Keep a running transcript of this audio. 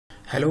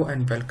Hello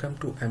and welcome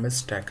to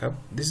MS TechHub.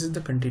 This is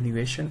the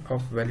continuation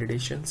of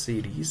validation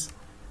series.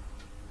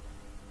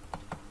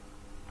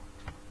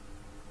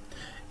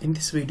 In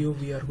this video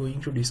we are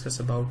going to discuss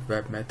about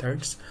web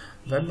methods.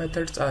 Web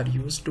methods are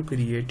used to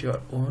create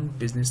your own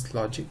business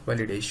logic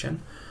validation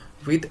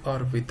with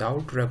or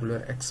without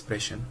regular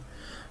expression.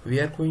 We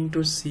are going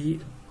to see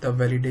the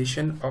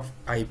validation of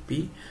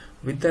IP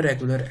with the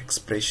regular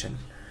expression,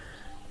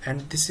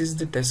 and this is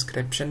the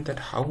description that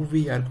how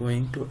we are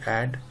going to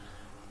add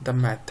the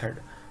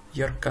method,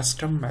 your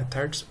custom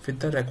methods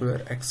with the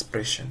regular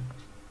expression.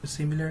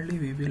 Similarly,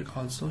 we will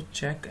also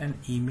check an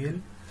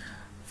email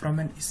from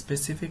a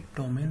specific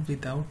domain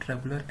without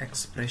regular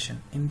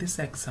expression. In this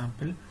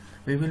example,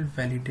 we will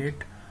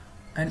validate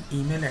an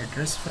email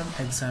address from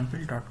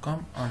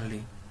example.com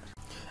only.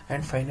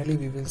 And finally,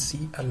 we will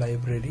see a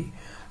library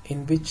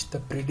in which the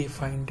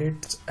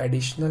predefined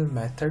additional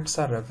methods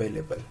are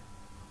available.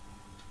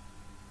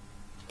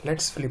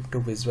 Let's flip to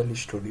Visual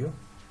Studio.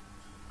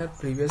 In our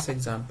previous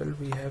example,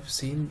 we have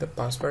seen the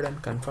password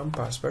and confirm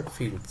password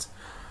fields,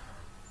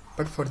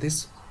 but for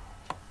this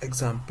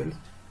example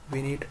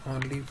we need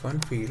only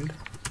one field,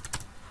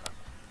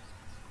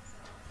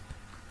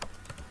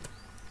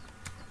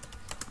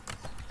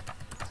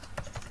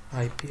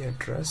 IP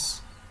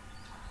address,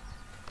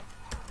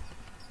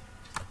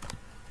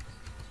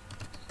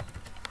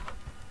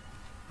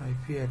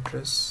 IP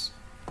address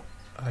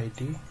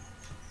ID,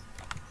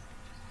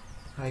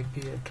 IP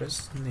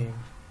address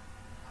name.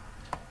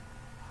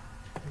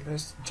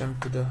 Let's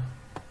jump to the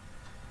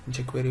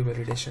Jquery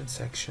validation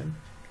section.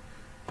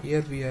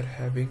 Here we are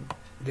having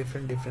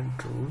different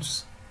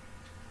rules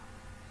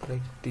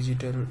like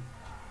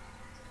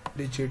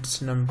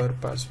digits, number,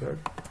 password.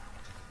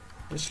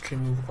 Just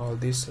remove all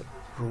these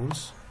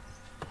rules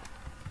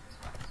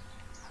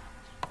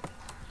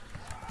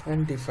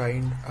and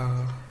define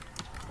a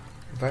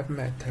web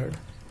method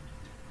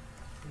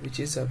which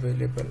is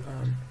available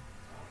on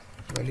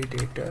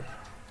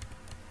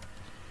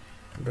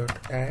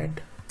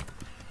validator.add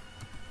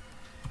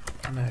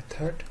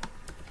method.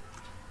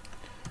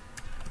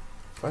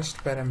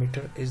 First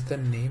parameter is the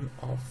name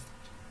of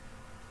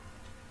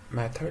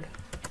method,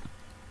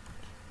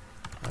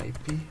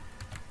 IP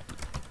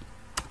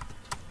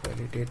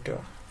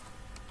validator.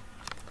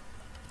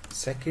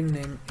 Second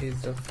name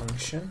is the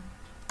function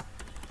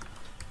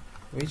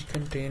which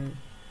contain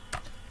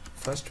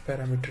first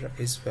parameter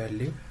is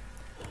value,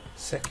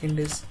 second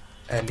is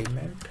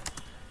element,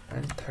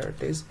 and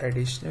third is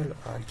additional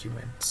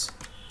arguments.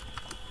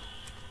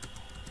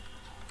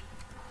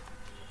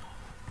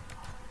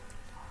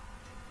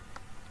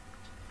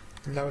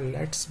 Now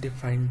let's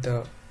define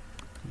the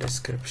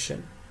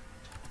description,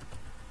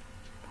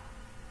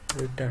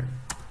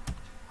 return.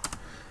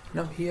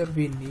 Now here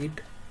we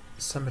need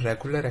some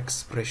regular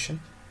expression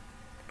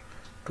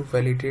to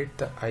validate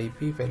the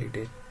IP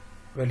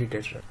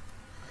validator.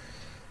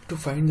 To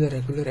find the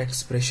regular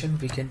expression,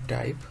 we can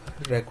type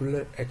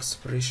regular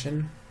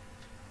expression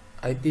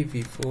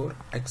IPv4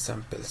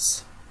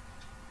 examples.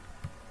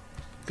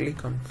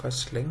 Click on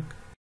first link.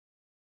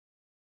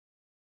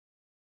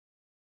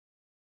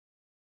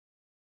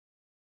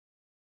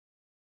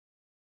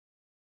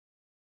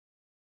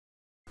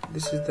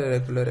 This is the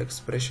regular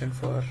expression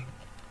for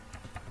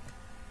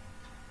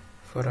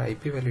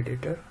IP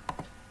validator.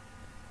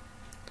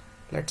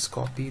 Let's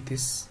copy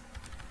this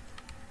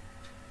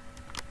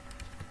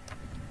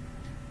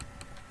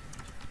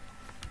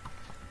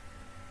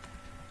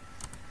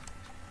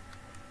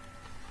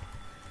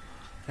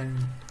and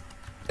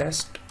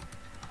test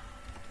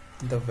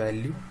the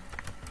value,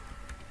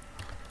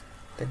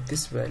 that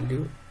this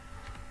value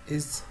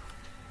is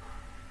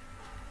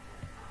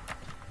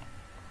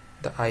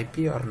the IP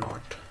or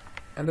not.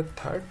 And the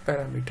third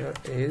parameter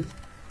is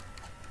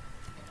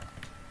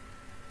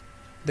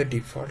the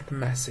default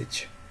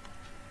message,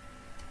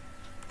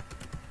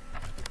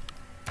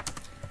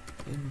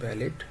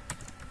 invalid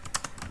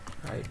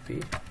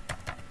IP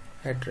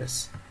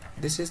address.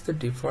 This is the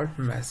default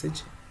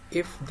message.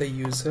 If the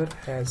user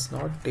has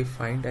not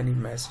defined any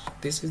message,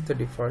 this is the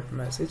default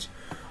message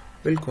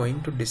will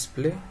going to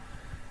display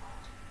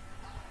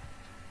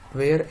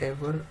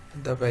wherever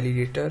the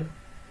validator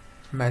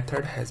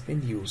method has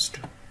been used.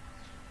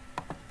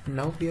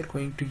 Now we are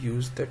going to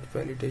use that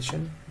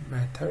validation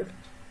method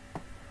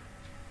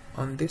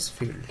on this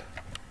field.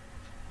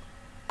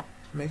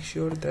 Make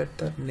sure that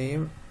the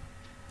name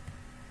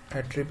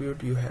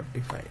attribute you have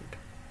defined.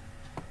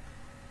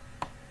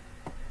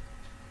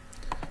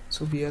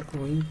 So we are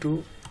going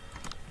to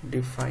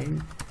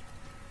define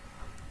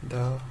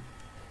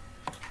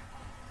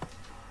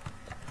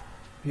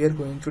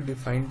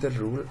the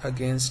rule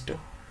against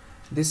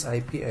this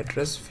IP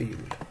address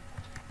field.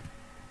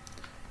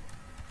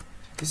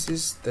 This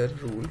is the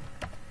rule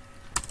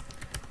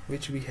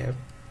which we have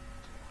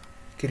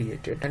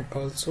created, and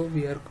also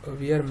we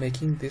are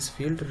making this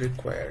field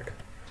required.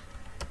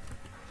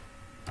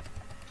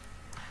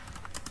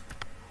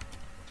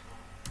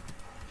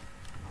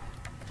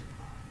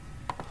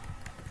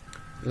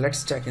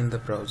 Let's check in the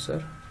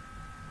browser.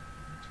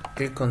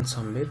 Click on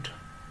submit.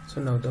 So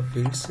now the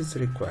fields is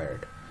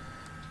required.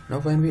 Now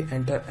when we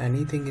enter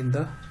anything in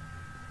the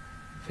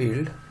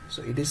field,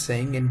 so it is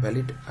saying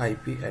invalid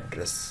IP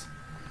address.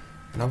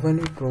 Now when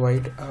we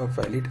provide a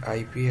valid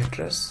IP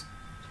address,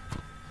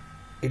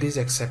 it is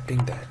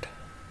accepting that.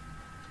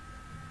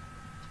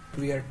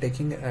 We are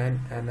taking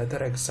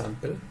another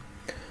example,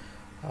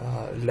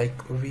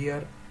 like we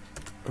are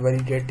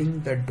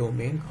validating the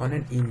domain on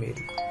an email.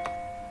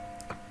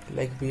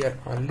 Like we are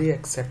only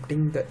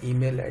accepting the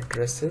email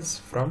addresses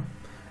from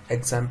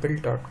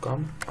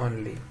example.com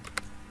only.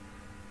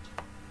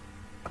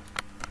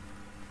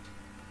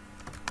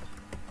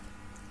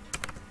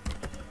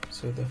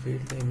 So the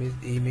field name is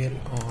email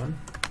on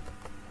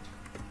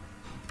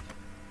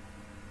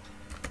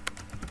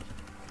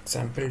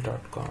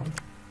example.com.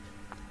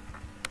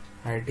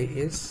 ID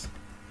is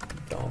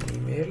dom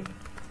email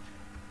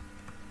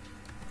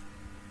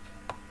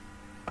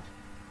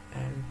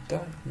and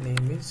the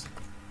name is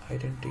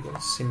identical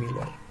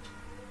similar.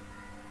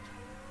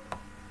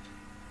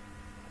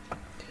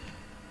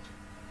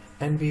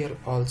 And we are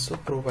also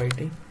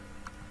providing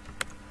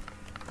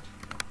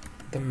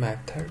the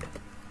method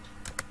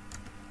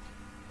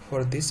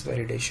for this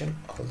validation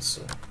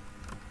also.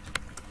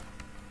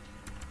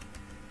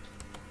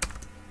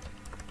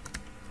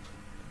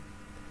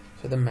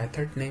 So the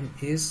method name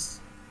is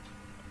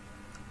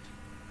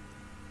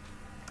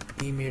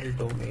email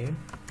domain,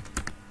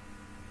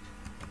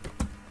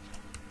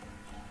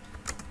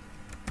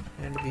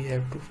 and we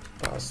have to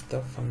pass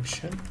the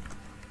function.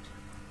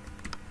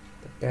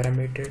 The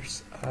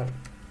parameters are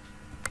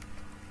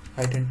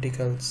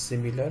identical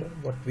similar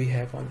what we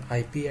have on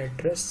IP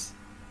address.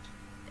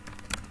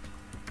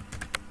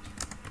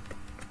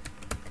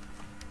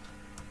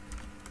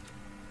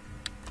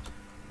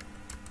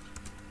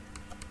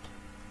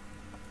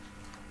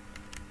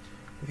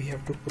 We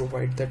have to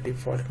provide the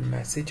default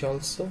message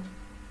also.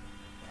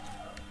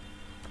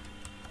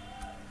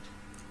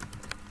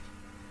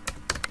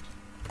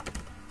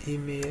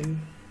 Email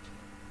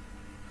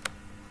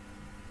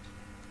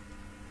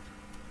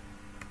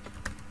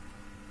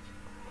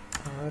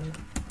are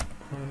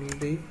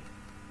only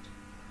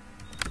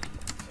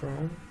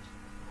from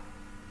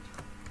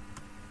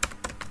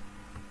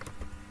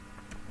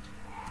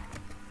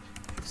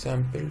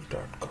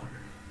example.com.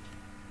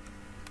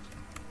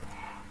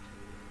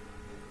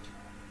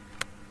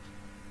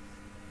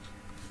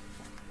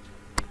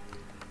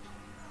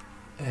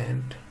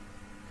 And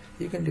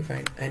you can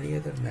define any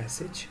other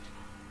message.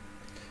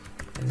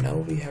 And now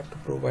we have to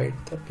provide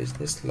the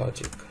business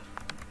logic.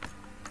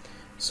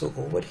 So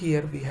over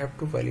here we have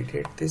to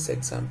validate this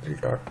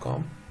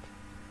example.com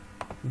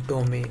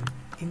domain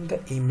in the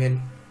email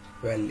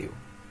value.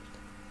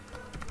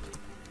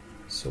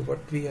 So what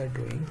we are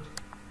doing,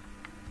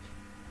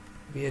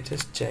 we are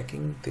just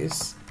checking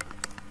this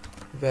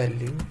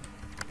value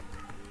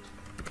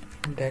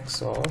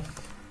index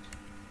of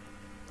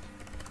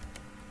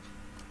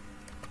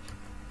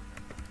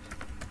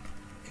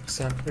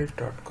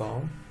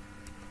example.com.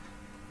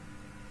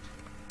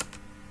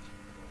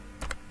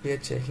 We are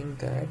checking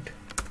that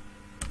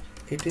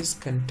it is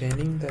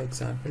containing the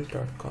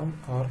example.com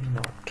or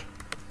not.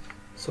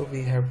 So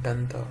we have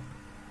done the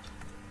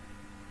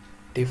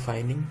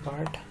defining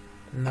part.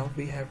 Now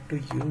we have to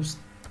use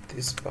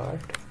this part.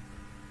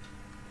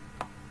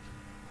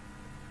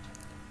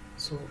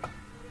 So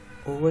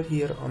over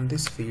here on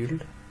this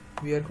field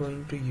we are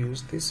going to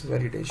use this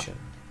validation.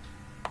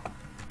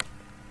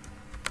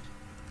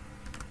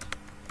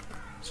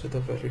 So the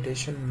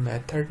validation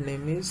method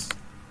name is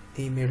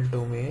email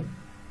domain,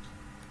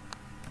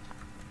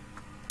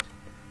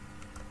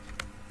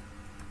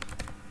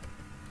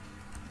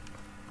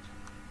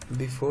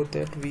 before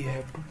that we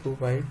have to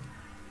provide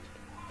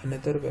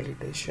another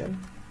validation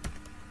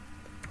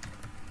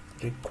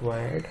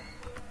required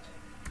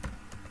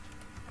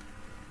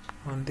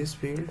on this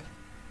field,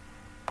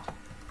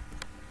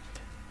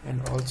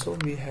 and also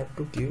we have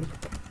to give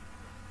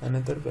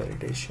another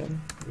validation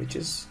which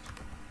is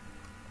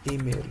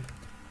email,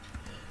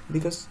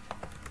 because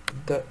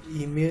the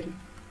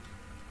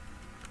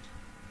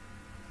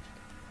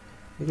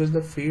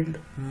field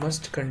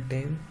must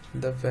contain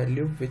the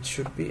value which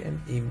should be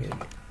an email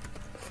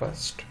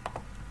first,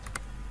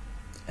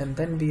 and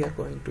then we are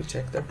going to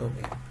check the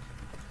domain.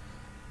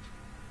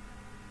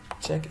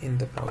 Check in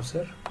the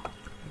browser,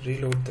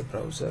 reload the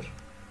browser.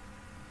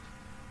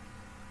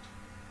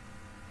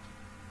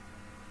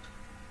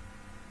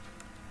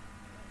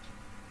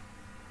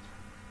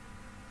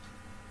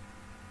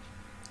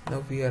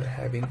 Now we are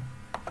having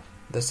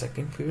the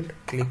second field.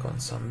 Click on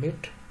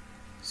submit.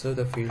 So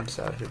the fields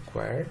are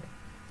required.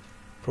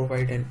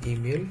 Provide an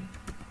email.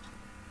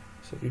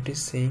 So it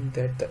is saying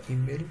that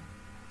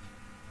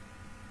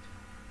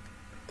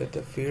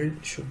the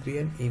field should be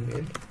an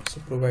email.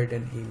 So provide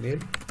an email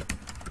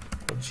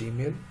for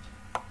Gmail.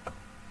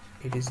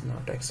 It is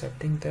not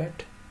accepting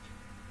that.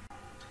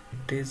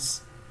 It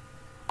is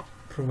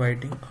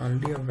providing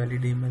only a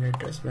valid email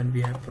address when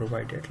we have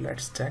provided.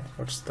 Let's check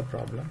what's the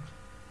problem.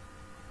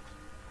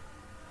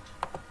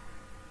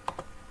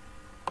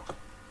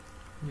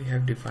 We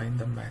have defined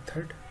the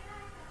method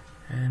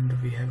and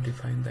we have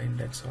defined the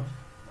index of,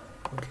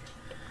 okay,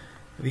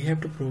 we have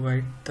to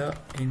provide the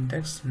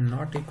index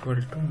not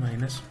equal to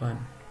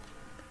 -1.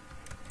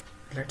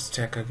 Let's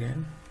check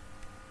again,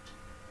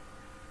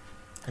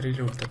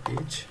 reload the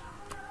page,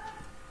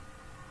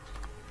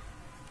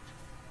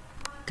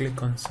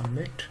 click on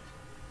submit.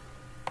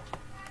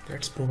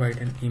 Let's provide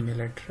an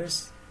email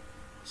address,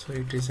 so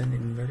it is an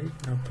invalid.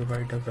 Now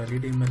provide a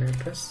valid email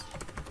address.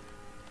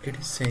 It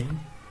is saying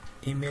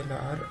email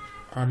are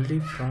only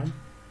from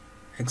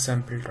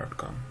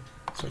example.com.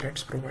 So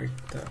let's provide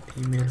the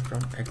email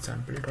from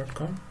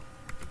example.com.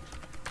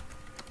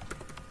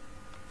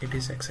 It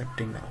is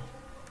accepting now.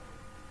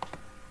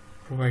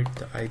 Provide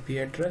the IP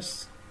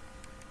address.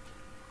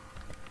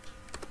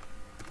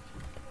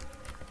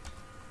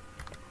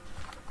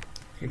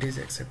 It is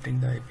accepting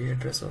the IP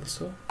address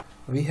also.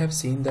 We have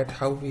seen that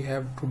how we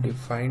have to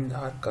define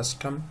our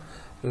custom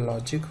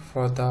logic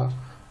for the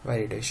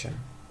validation,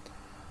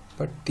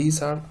 but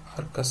these are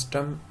our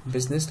custom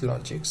business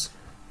logics.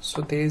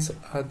 So there is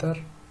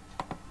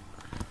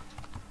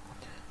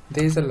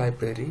a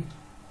library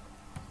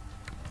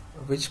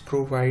which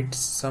provides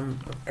some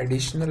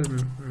additional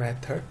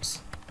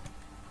methods.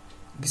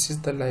 This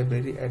is the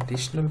library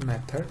additional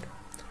method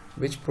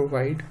which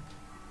provides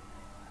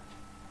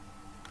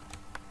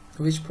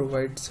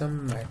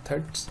some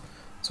methods,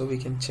 so we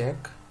can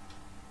check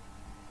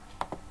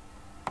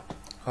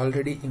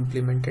already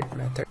implemented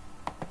method.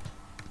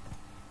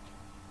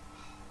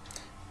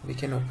 We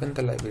can open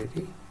the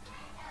library.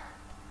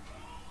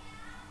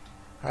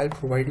 I'll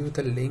provide you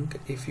the link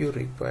if you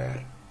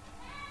require.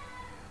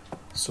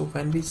 So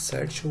when we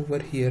search over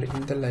here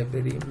in the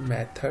library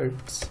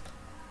methods,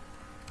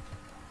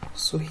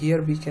 so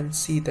here we can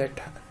see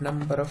that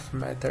number of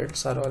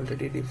methods are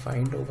already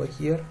defined over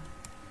here.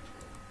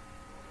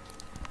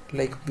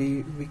 Like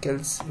we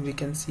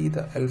can see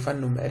the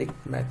alphanumeric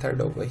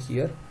method over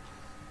here.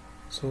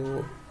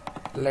 So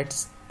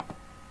let's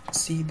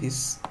see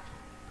this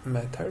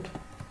method,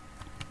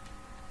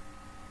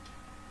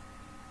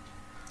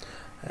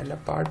 and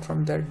apart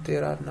from that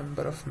there are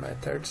number of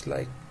methods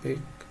like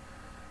big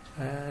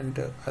and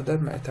other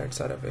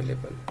methods are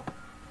available.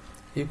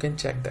 You can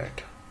check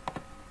that.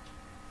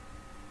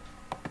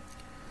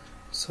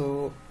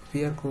 So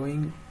we are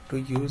going to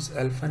use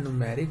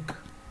alphanumeric.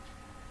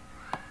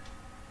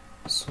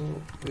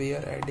 So we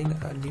are adding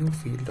a new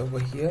field over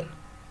here,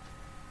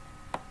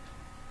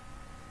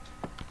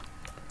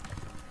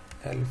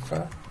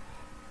 alpha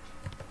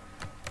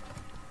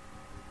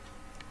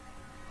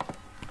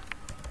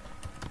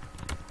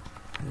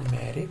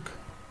numeric.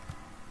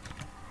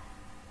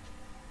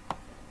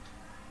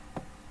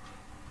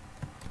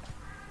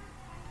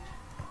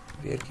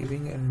 We are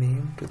giving a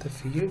name to the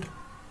field.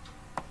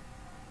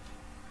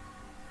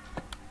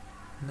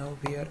 Now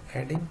we are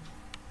adding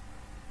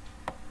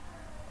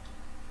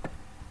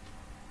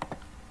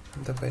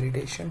the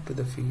validation to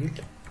the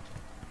field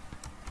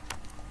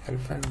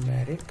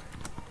alphanumeric.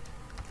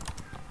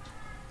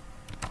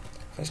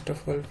 First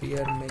of all, we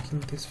are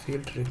making this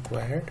field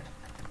required,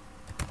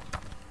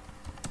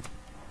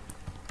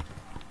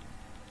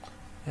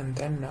 and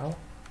then now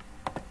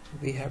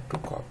we have to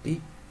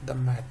copy the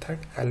method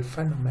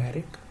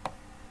alphanumeric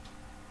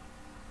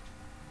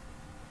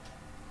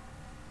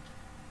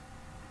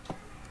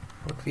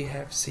what we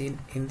have seen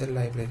in the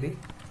library.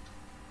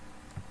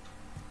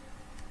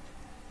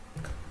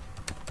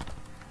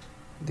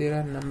 There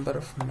are number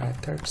of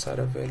methods are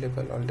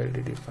available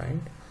already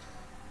defined.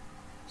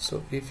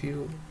 So if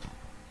you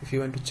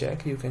want to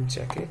check, you can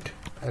check it.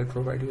 I'll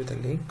provide you the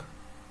link.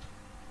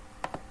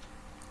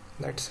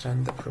 Let's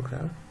run the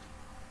program,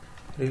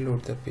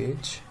 reload the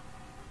page.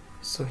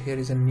 So here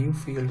is a new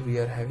field. We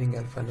are having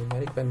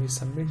alphanumeric. When we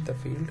submit the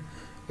field,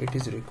 it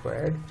is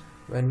required.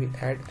 When we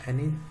add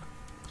any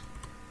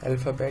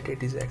alphabet,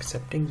 it is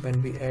accepting.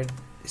 When we add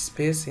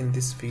space in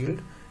this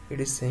field, it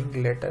is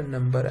saying letter,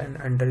 number and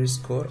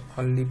underscore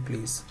only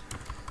please.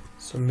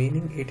 So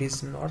meaning it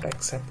is not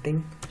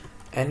accepting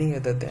any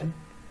other than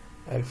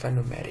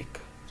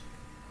alphanumeric.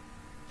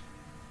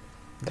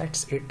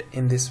 That's it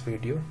in this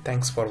video.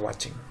 Thanks for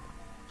watching.